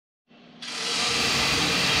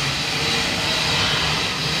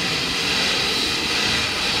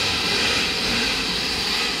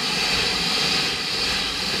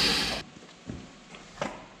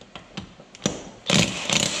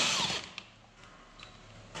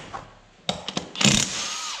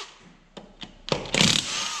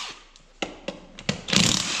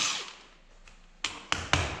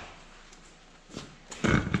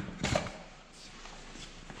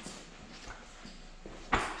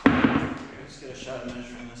get a shot of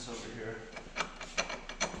measuring this over here.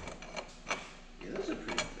 Yeah, those are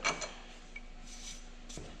pretty thick.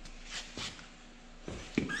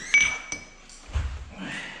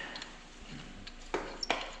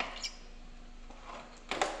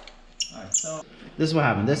 Alright, so this is what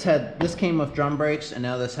happened. This came with drum brakes, and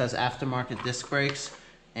now this has aftermarket disc brakes,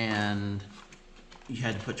 and you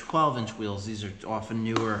had to put 12-inch wheels. These are often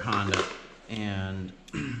newer Honda, and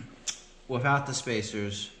without the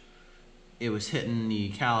spacers, it was hitting the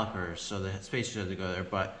calipers, so the spacers had to go there,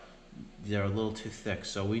 but they're a little too thick.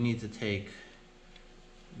 So we need to take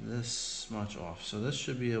this much off. So this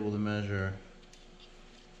should be able to measure.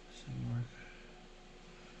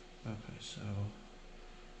 Okay, so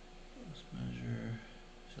let's measure.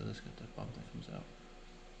 So let's get the bump that comes out.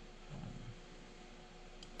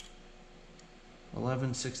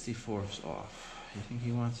 11/64 off. You think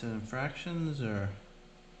he wants it in fractions, or?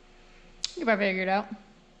 You probably figure it out.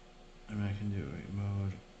 I mean, I can do rate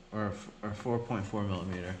mode, or 4.4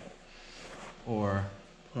 millimeter, or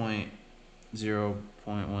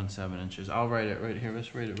 0.17 inches. I'll write it right here.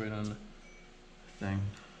 Let's write it right on the thing.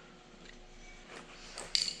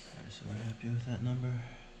 Alright, so we're happy with that number.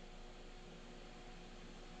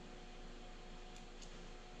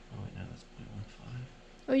 Oh wait, no, that's 0.15.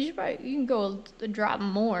 Well, you can go a drop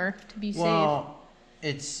more to be safe. Well,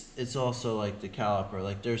 it's also like the caliper.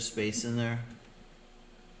 Like there's space in there.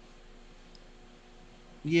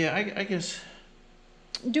 Yeah, I guess.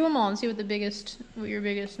 Do them all and see what your biggest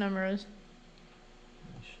number is. It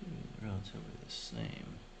should be relatively the same.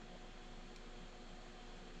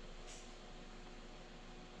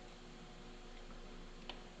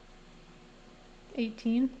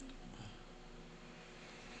 $18.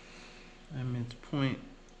 I mean, it's point.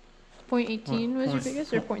 0.18 was your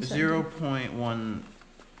biggest, or 0.17? 0.1.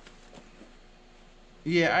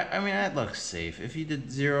 Yeah, I mean that looks safe. If you did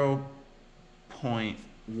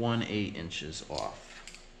 0.18 inches off.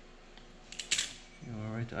 You know,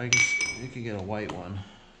 right? I guess you could get a white one.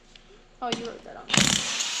 Oh, you wrote that on.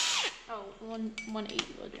 Oh, 180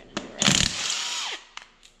 was you're gonna do, right?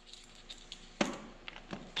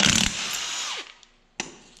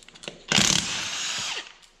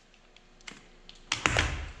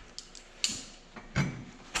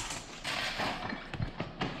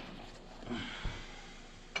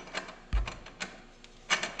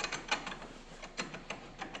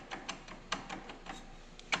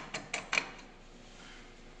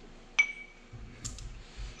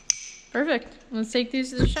 Perfect. Let's take these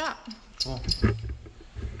to the shop. Cool.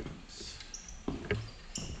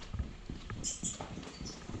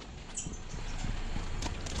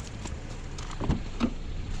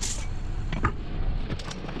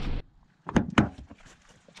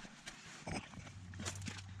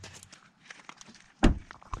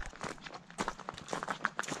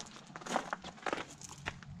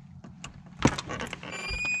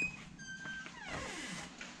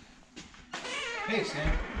 Hey,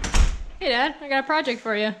 Sam. Hey, Dad. I got a project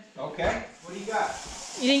for you. Okay. What do you got?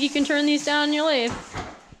 You think you can turn these down in your lathe?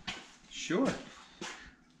 Sure.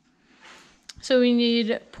 So we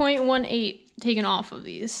need 0.18 taken off of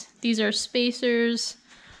these. These are spacers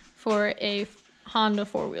for a Honda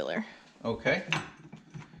four-wheeler. Okay.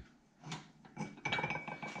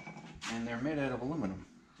 And they're made out of aluminum.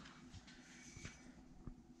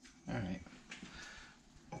 All right.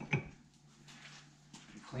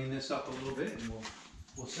 Clean this up a little bit, and we'll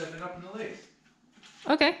set it up in the lathe.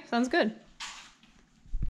 Okay, sounds good.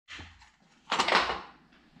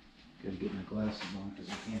 Gotta get my glasses on because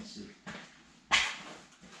I can't see.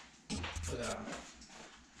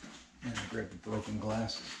 And I grabbed the broken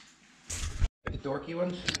glasses. The dorky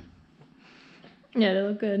ones? Yeah, they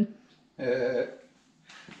look good. Uh,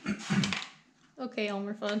 Okay,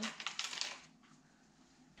 Elmer Fudd.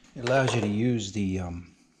 It allows you to use the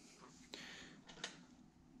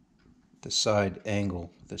side angle,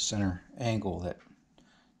 the center angle that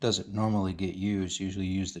doesn't normally get used. Usually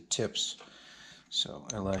use the tips. So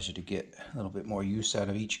it allows you to get a little bit more use out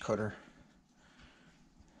of each cutter.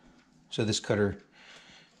 So this cutter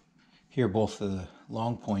here, both of the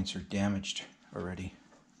long points are damaged already.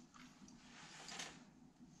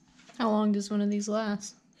 How long does one of these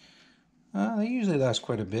last? They usually last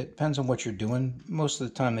quite a bit. Depends on what you're doing. Most of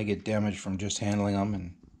the time they get damaged from just handling them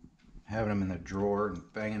and having them in the drawer and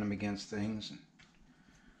banging them against things.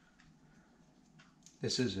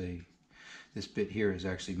 This bit here is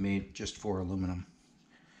actually made just for aluminum.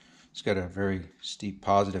 It's got a very steep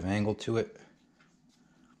positive angle to it.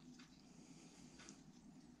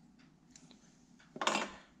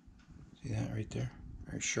 See that right there?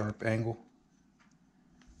 Very sharp angle.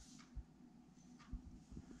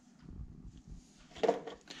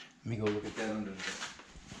 Let me go look at that under the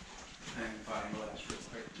magnifying glass real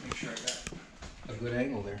quick. Make sure I got a good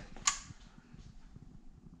angle there.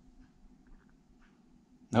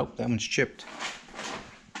 Nope, that one's chipped.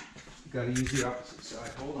 Got to use the opposite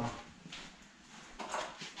side. Hold on.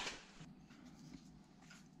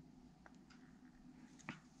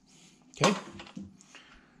 Okay.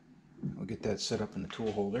 I'll get that set up in the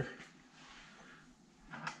tool holder.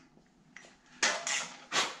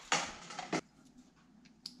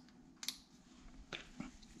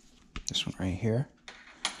 This one right here.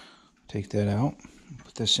 Take that out.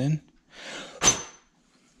 Put this in.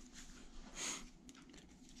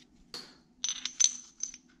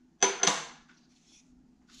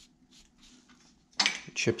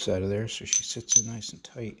 The chips out of there so she sits in nice and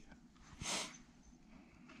tight.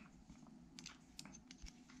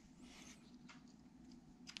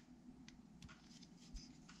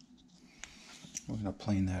 We're going to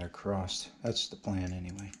plane that across. That's the plan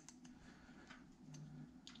anyway.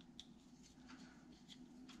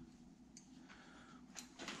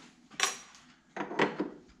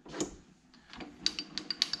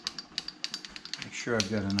 Make sure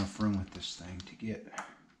I've got enough room with this thing to get.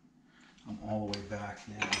 I'm all the way back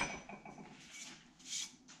now.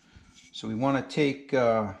 So we want to take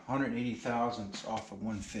 180 thousandths off of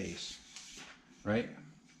one face, right?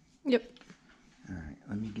 Yep. All right.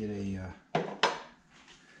 Let me get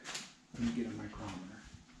a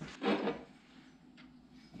micrometer.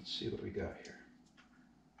 Let's see what we got here.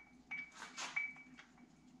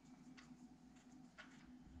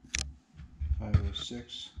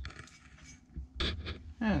 .506.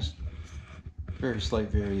 Yes. Very slight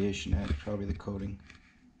variation. That's probably the coating.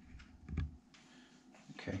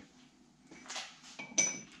 Okay.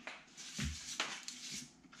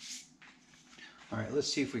 All right,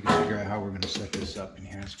 let's see if we can figure out how we're going to set this up in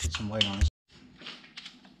here. Let's put some light on it.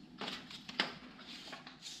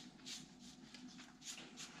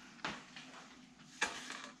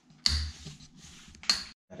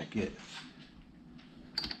 Gotta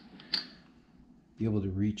be able to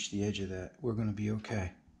reach the edge of that. We're going to be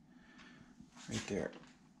okay. Right there.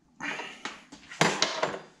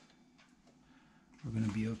 We're going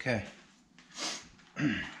to be okay.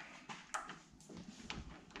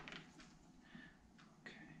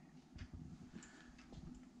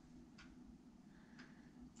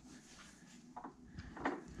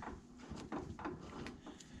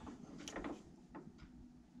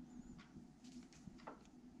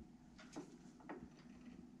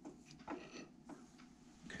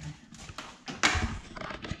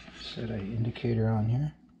 Set a indicator on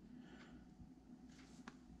here.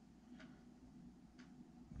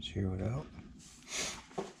 Zero it out.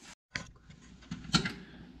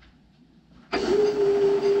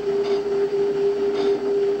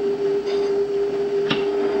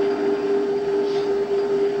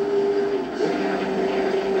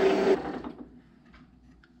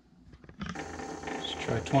 Let's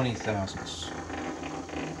try 20 thousandths.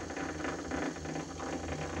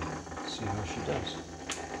 See how she does.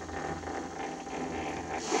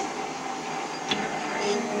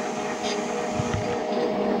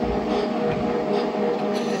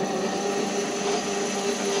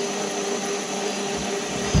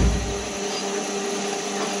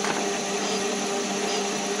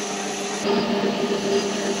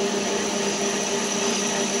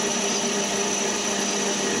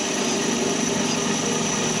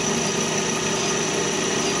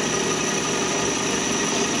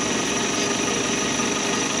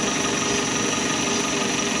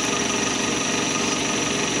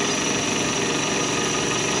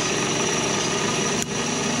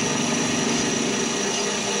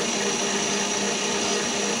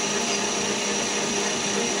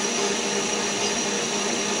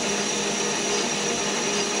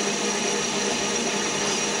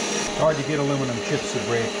 Hard to get aluminum chips to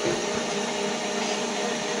break.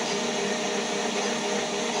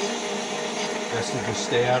 Best to just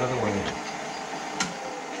stay out of the way.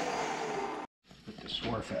 Put the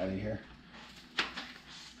swarf out of here.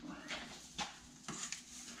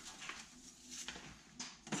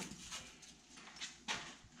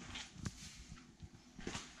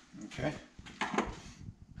 Okay.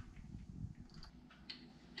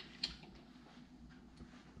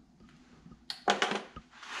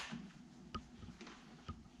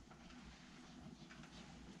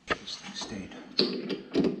 This thing stayed.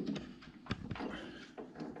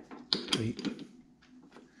 Wait.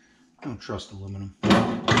 I don't trust aluminum.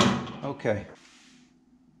 Okay.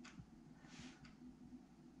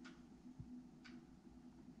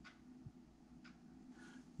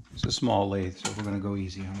 It's a small lathe, so we're going to go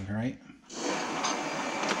easy on it, all right?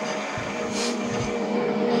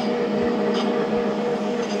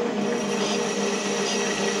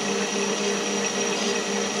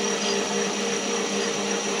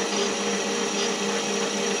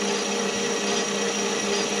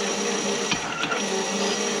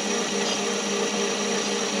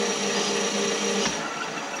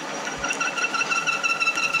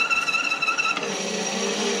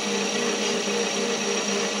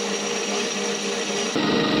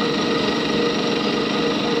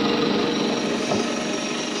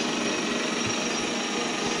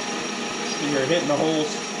 You're hitting the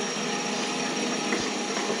holes.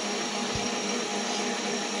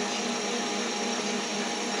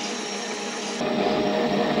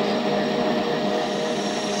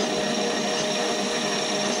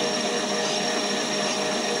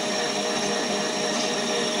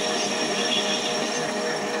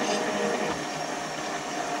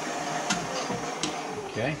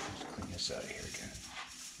 Okay, let's clean this out of here again.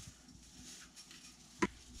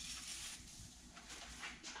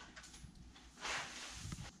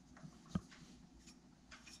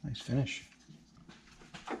 Nice finish.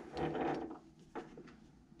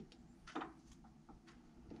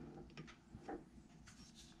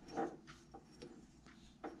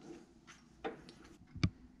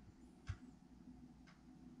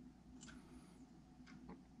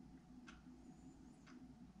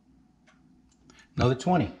 Another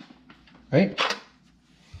 20, right?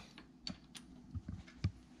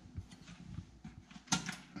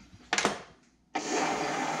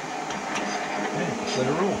 Okay, just let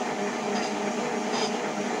it roll.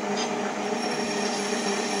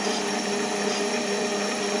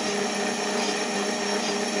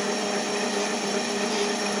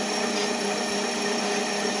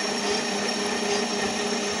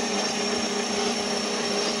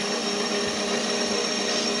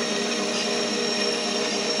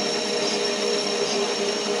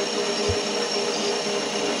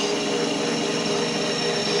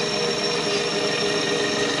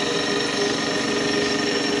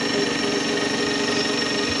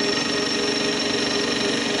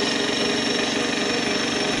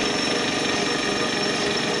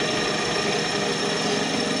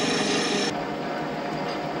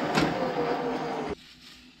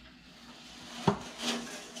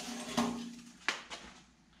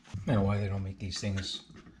 I don't know why they don't make these things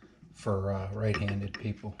for right-handed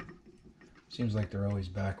people. Seems like they're always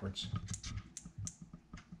backwards.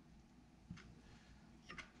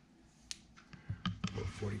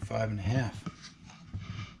 45.5.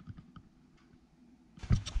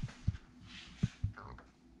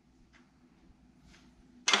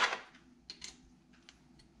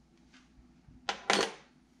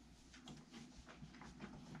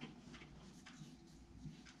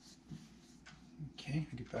 Okay,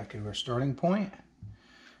 get back to our starting point.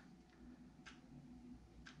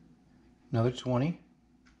 Another 20.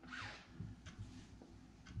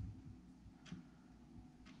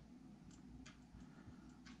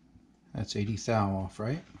 That's 80 thou off,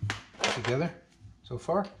 right? Together so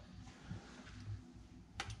far.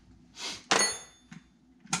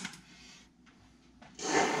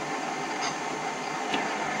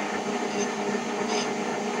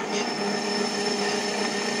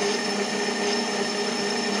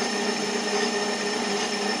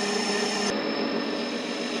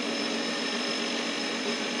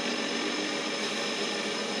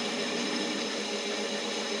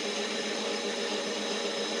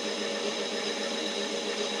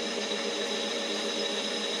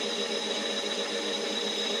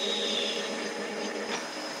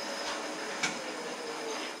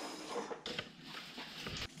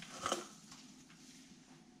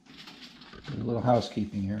 A little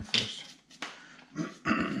housekeeping here first.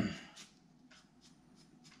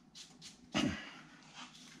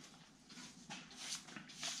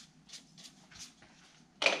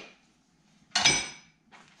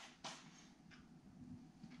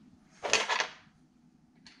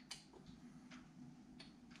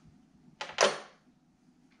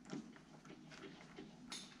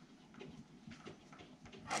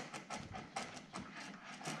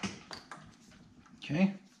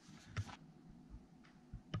 Okay.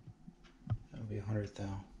 That'll be 100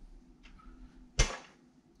 thou.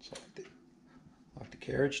 So lock the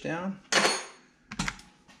carriage down.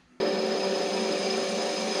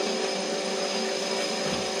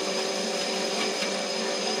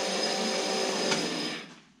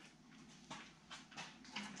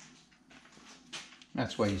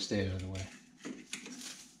 That's why you stay out of the way.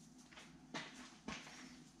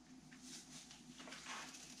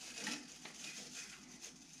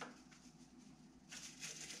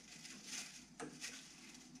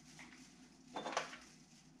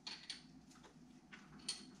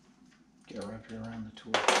 Get wrapped around the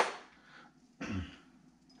tool.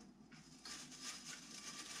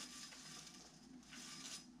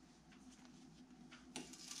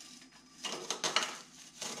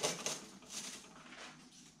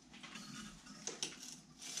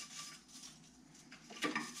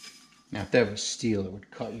 Now, if that was steel, it would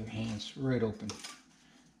cut your hands right open.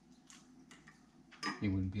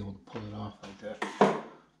 You wouldn't be able to pull it off like that.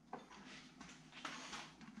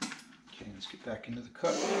 Okay, let's get back into the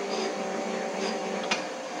cut.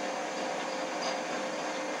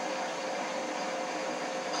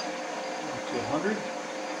 100.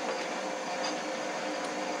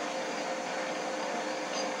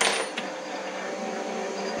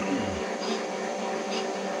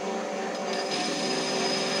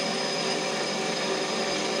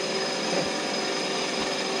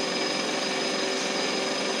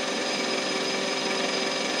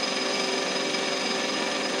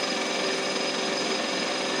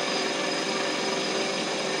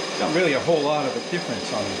 Not really a whole lot of a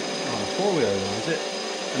difference on a four-wheeler, though, is it?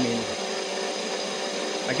 I mean,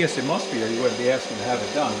 I guess it must be, or you wouldn't be asking to have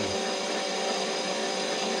it done.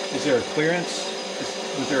 Is there a clearance?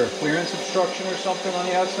 Was there a clearance obstruction or something on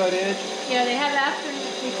the outside edge? Yeah, they have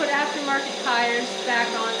we put aftermarket tires back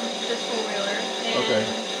on this four-wheeler, and okay.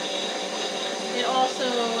 It also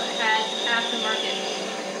has aftermarket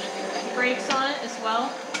brakes on it as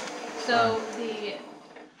well. So the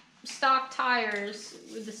stock tires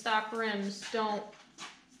with the stock rims don't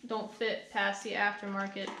fit past the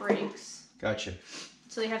aftermarket brakes. Gotcha.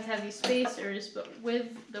 So you have to have these spacers, but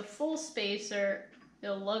with the full spacer,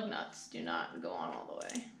 the lug nuts do not go on all the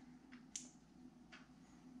way.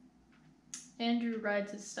 Andrew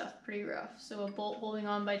rides his stuff pretty rough, so a bolt holding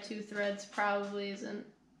on by 2 threads probably isn't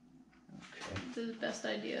the best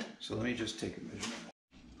idea. So let me just take a measurement.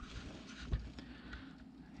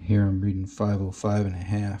 Here I'm reading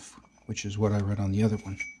 505.5, which is what I read on the other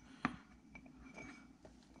one.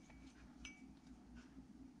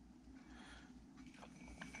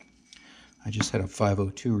 I just had a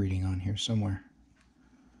 502 reading on here somewhere.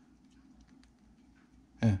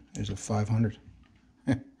 Yeah, there's a 500.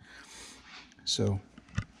 So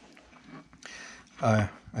I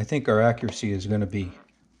think our accuracy is going to be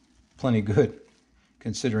plenty good,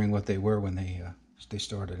 considering what they were when they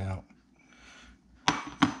started out.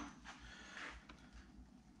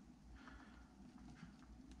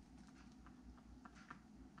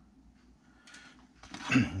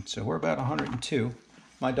 So we're about 102.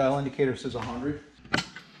 My dial indicator says 100.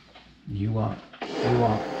 You want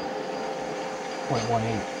 0.18,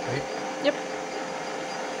 right? Yep.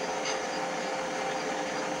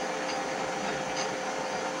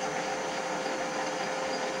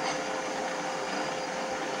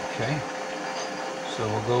 Okay. So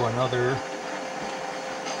we'll go another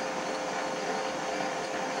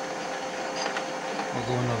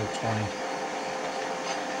 20.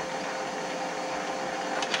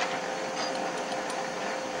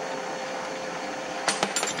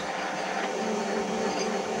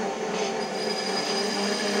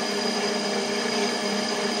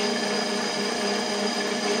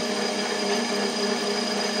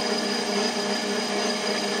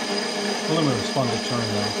 Aluminum is fun to turn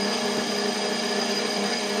though.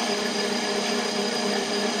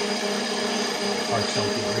 Parts don't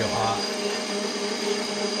get real hot.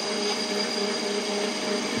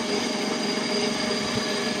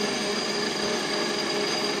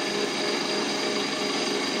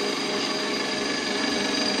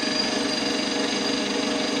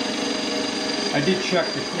 I did check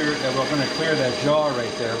to clear that we're going to clear that jaw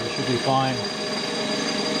right there. We should be fine.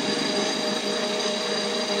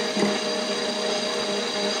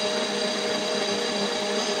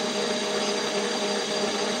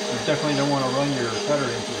 Definitely don't want to run your cutter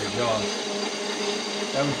into your jaw.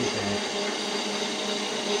 That would be bad.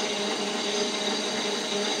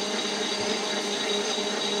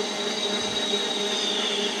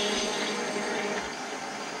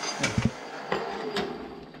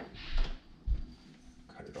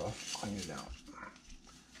 Cut it off, clean it out.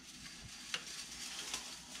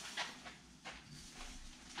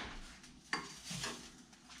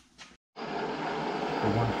 For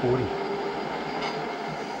 140.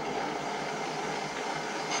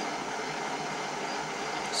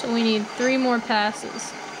 So we need 3 more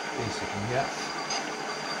passes. Basically, yeah.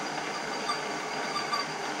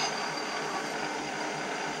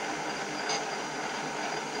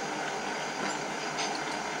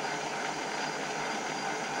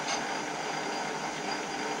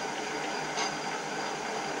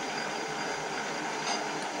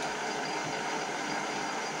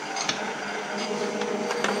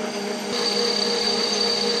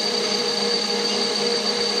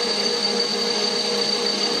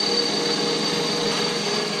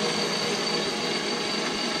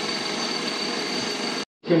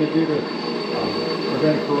 Going to do to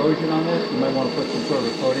prevent corrosion on this, you might want to put some sort of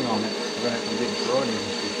a coating on it to prevent it from getting corroded.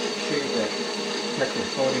 If you shave that protective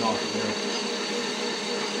coating off of there,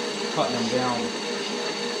 cutting them down.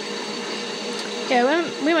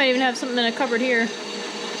 Yeah, we might even have something in a cupboard here.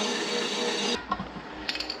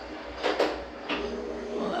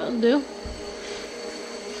 Well, that'll do.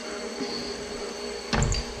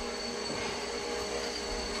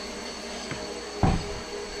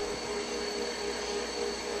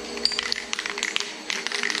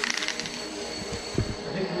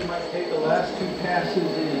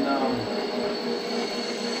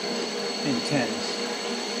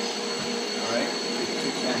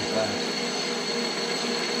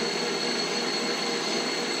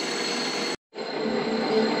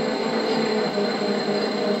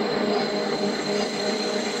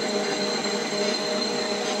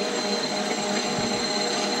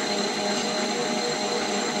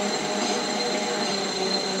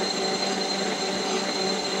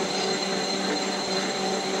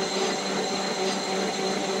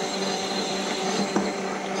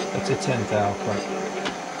 a 10 thou cut.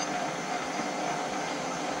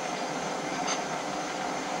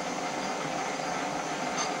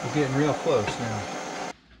 We're getting real close now.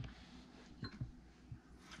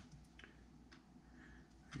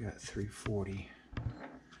 We got 340.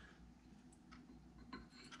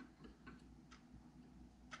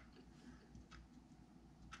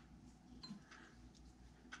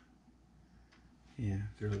 Yeah,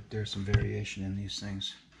 there's some variation in these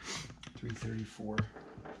things. 334.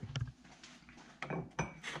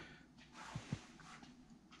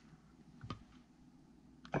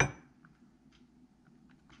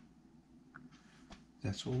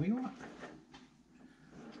 That's what we want.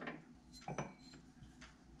 All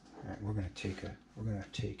right, we're gonna take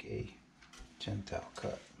a 10 thou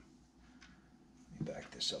cut. Let me back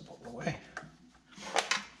this up all the way.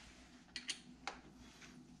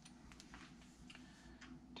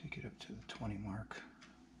 Take it up to the 20 mark.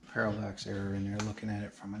 Parallax error in there, looking at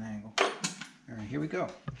it from an angle. All right, here we go.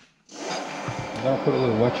 I'm gonna put a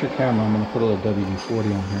little, watch your camera, I'm gonna put a little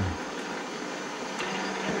WD-40 on here.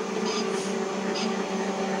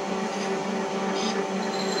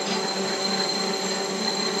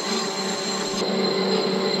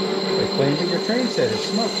 Like cleansing your train set, it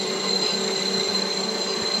smokes.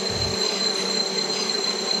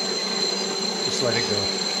 Just let it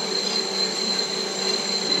go.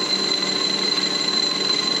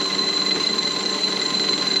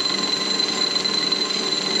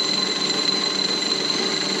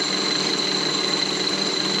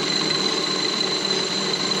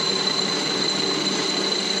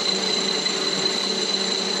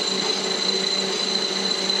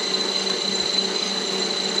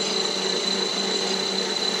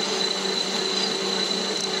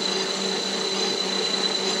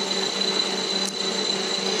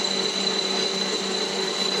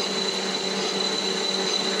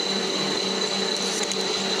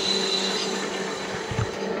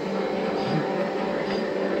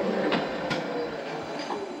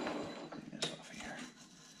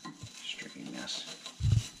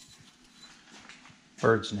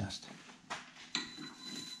 Bird's nest.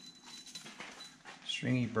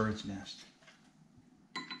 Stringy bird's nest.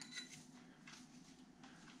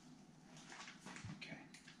 Okay.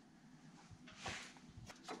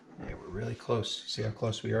 Yeah, we're really close. See how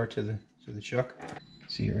close we are to the chuck?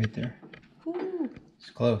 See it right there? Ooh. It's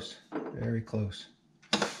close. Very close.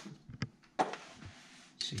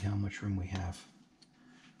 See how much room we have.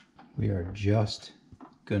 We are just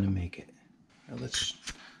gonna make it. Now let's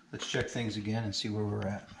check things again and see where we're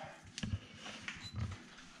at.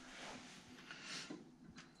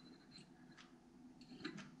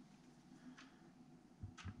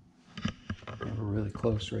 We're really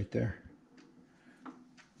close right there.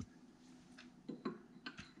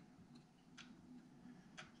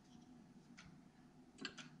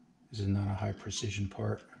 This is not a high precision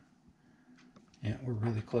part. Yeah, we're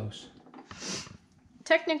really close.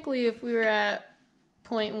 Technically, if we were at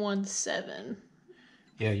 0.17,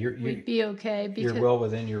 yeah, we'd be okay. Because you're well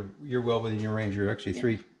within your range. You're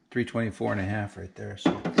actually 324.5 right there.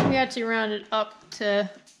 So we actually rounded up to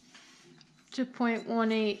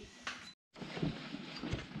 0.18.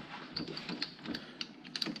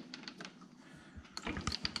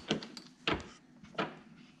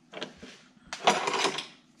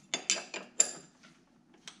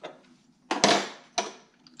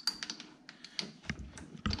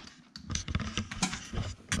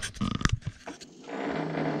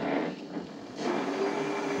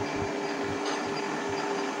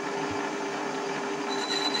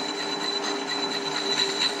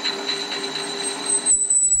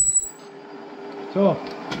 So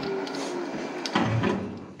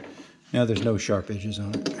now there's no sharp edges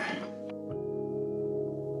on it.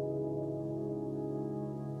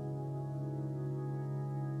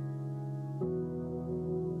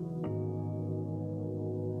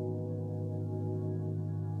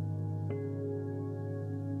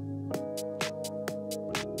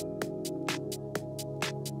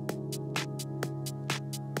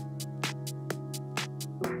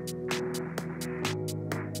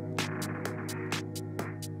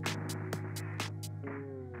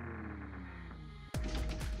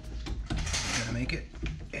 Make it?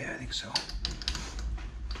 Yeah, I think so.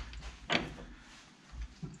 I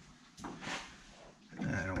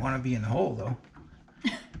don't want to be in the hole though.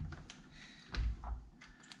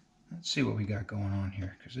 Let's see what we got going on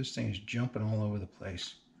here, because this thing is jumping all over the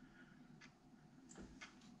place.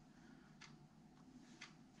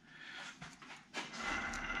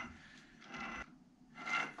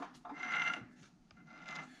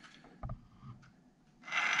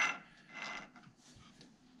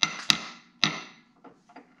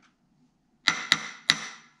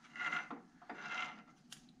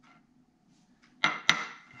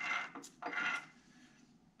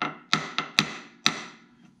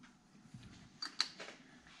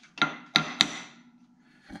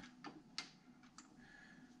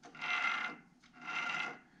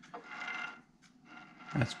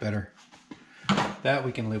 That's better. That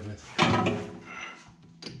we can live with.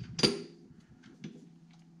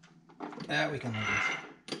 That we can live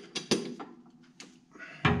with.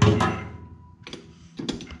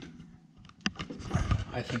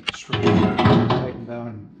 I think the screw tighten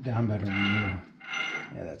down better than you.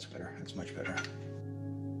 Yeah, that's better. That's much better.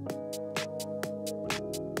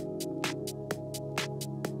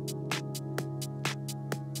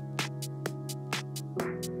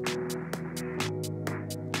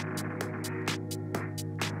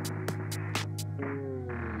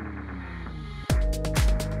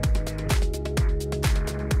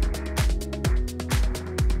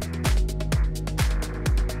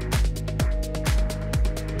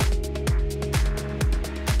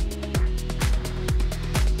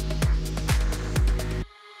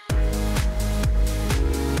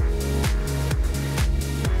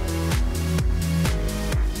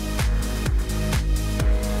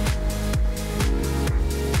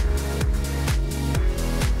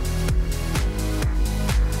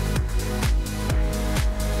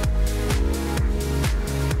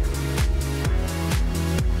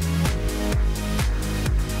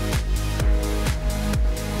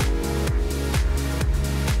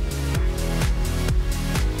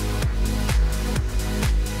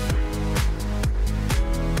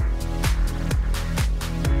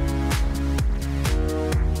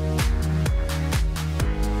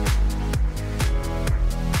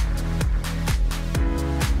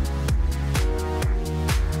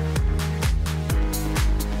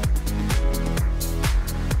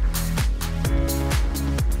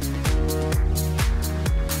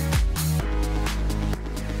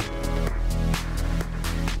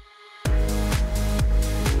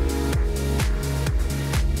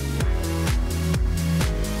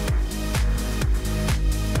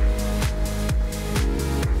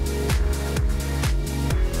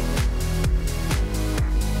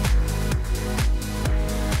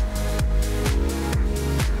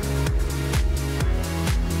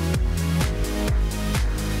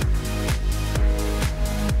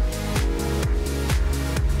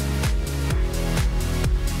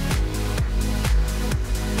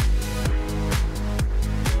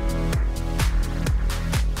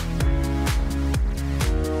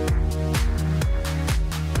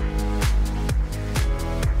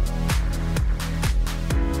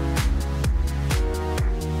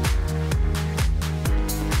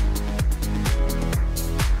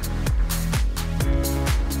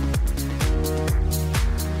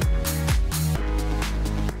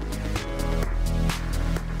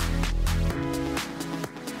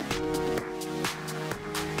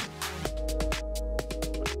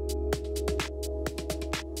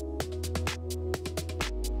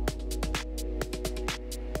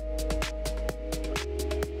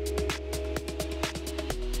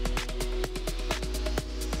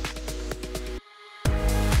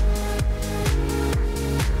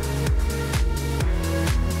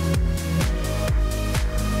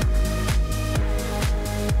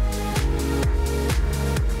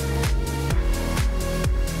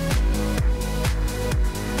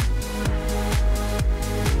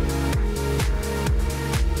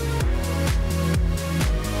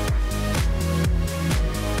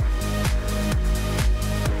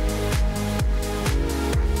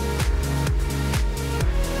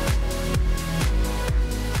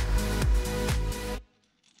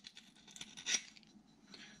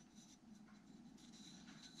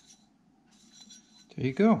 There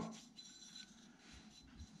you go.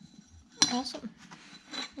 Awesome.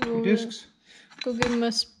 Two We'll discs. go give them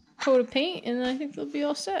a coat of paint, and I think they'll be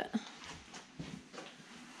all set.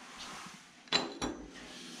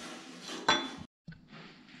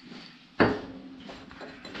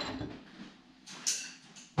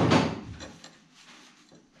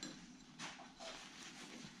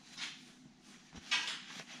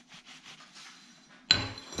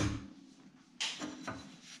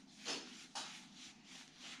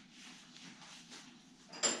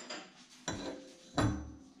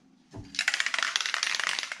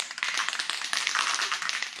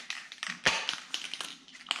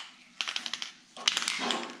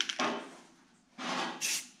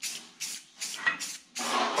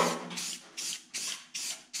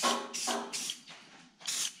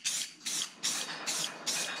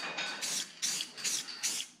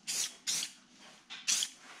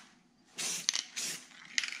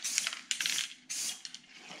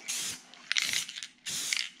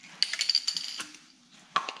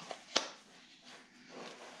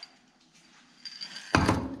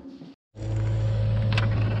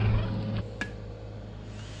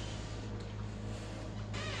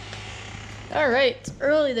 All right, it's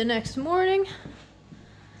early the next morning.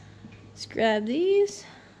 Let's grab these.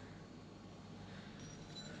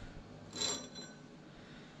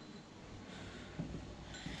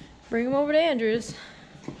 Bring them over to Andrew's.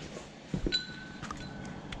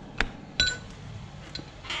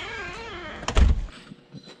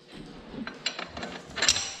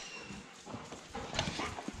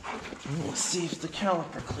 Let's see if the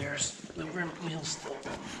caliper clears. The rim wheel's still.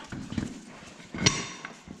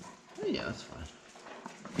 Oh, yeah, that's fine.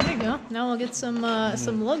 There you go. Now we'll get some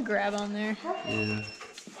lug grab on there. Yeah.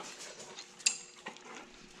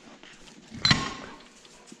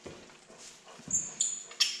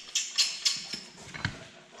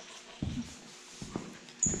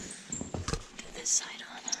 This side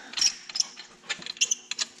on.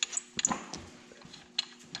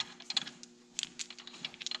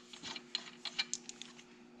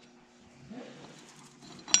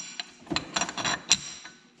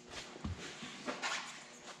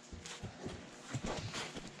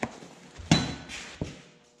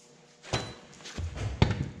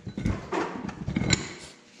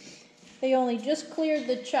 They only just cleared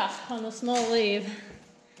the chuck on the small lathe.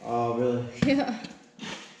 Oh, really? Yeah.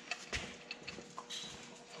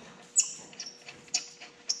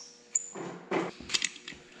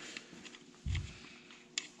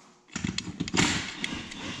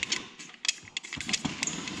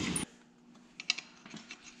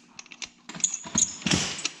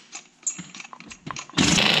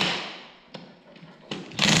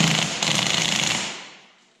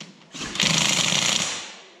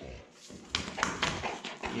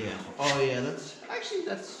 Yeah. Oh, yeah. That's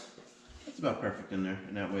about perfect in there.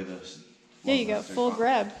 And that way those. There you go. Full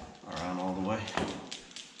grab. Are on all the way.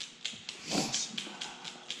 Awesome.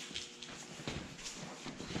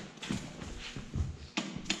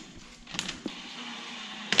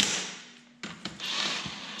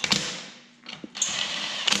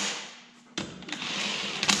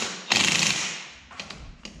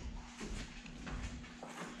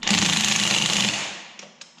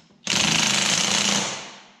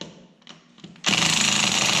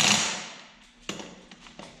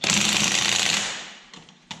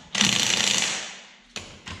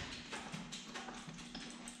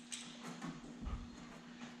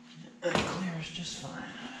 It clears just fine.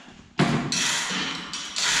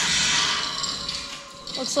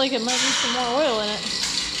 Looks like it might need some more oil in it.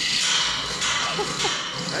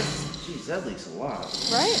 Jeez, that leaks a lot.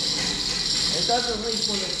 Right? It doesn't leak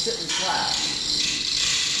when it's sitting flat.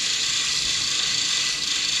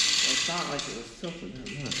 It's not like it was tilted that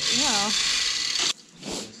much. Yeah. I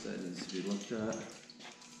guess that needs to be looked at.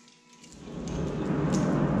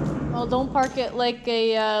 Well, don't park it like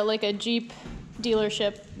a Jeep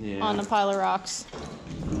dealership on a pile of rocks.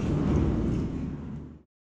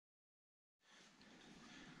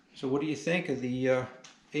 So what do you think of the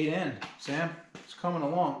 8N, Sam? It's coming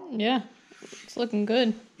along. Yeah, it's looking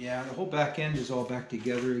good. Yeah, the whole back end is all back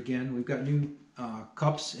together again. We've got new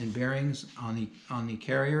cups and bearings on the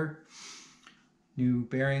carrier, new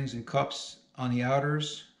bearings and cups on the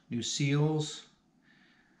outers, new seals,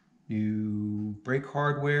 new brake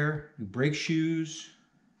hardware, new brake shoes.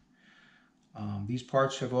 These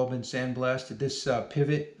parts have all been sandblasted. This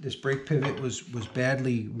this brake pivot was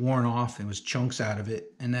badly worn off. There was chunks out of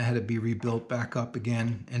it, and that had to be rebuilt back up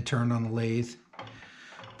again and turned on the lathe.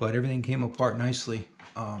 But everything came apart nicely.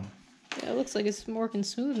 Yeah, it looks like it's working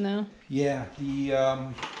smooth now. Yeah, the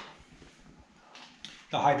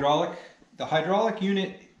hydraulic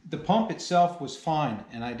unit, the pump itself was fine,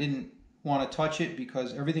 and I didn't want to touch it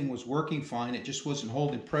because everything was working fine. It just wasn't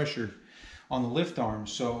holding pressure on the lift arm.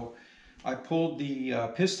 So I pulled the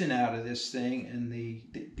piston out of this thing, and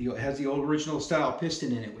it has the old original style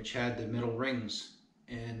piston in it, which had the metal rings,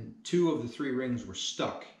 and 2 of the 3 rings were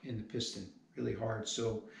stuck in the piston really hard.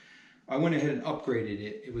 So I went ahead and upgraded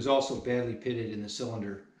it. It was also badly pitted in the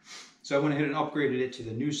cylinder. So I went ahead and upgraded it to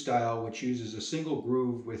the new style, which uses a single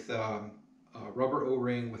groove with a rubber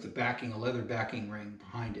O-ring with a leather backing ring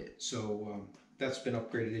behind it. So that's been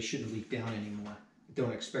upgraded. It shouldn't leak down anymore. I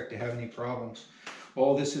don't expect to have any problems.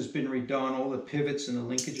 All this has been redone. All the pivots and the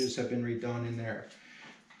linkages have been redone in there.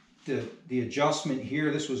 The adjustment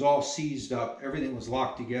here, this was all seized up. Everything was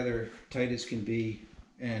locked together, tight as can be,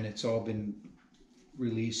 and it's all been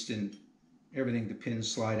released, and everything, the pins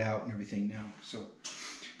slide out and everything now. So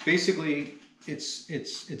basically,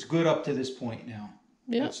 it's good up to this point now.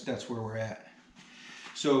 Yeah. That's where we're at.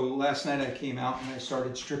 So last night I came out and I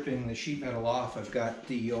started stripping the sheet metal off. I've got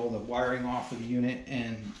all the wiring off of the unit,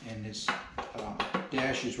 and this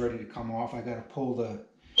dash is ready to come off. I got to pull the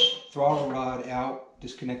throttle rod out,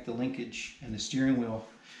 disconnect the linkage and the steering wheel,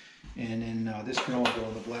 and then this can all go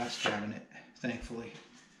in the blast cabinet, thankfully.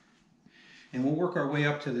 And we'll work our way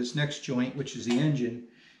up to this next joint, which is the engine,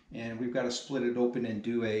 and we've got to split it open and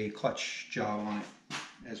do a clutch job on it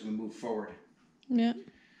as we move forward. Yeah.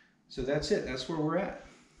 So that's it. That's where we're at.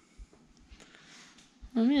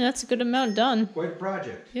 I mean, that's a good amount done. Quite a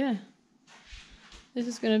project. Yeah. This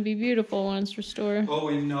is going to be beautiful when it's restored. Oh,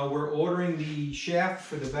 and we're ordering the shaft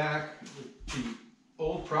for the back, the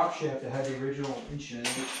old prop shaft that had the original inch and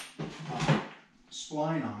an inch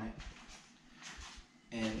spline on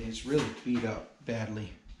it, and it's really beat up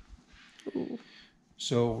badly. Ooh.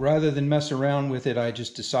 So rather than mess around with it, I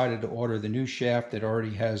just decided to order the new shaft that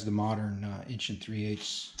already has the modern 1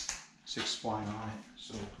 3/8 6 spline on it.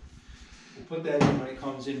 So we'll put that in when it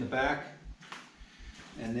comes in the back.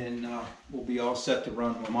 And then we'll be all set to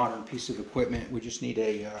run a modern piece of equipment. We just need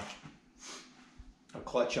a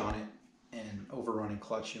clutch on it and overrunning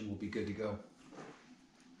clutch, and we'll be good to go.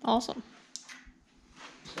 Awesome.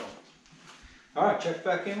 So, all right, check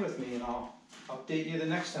back in with me, and I'll update you the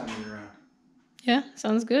next time you're around. Yeah,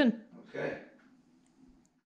 sounds good. Okay.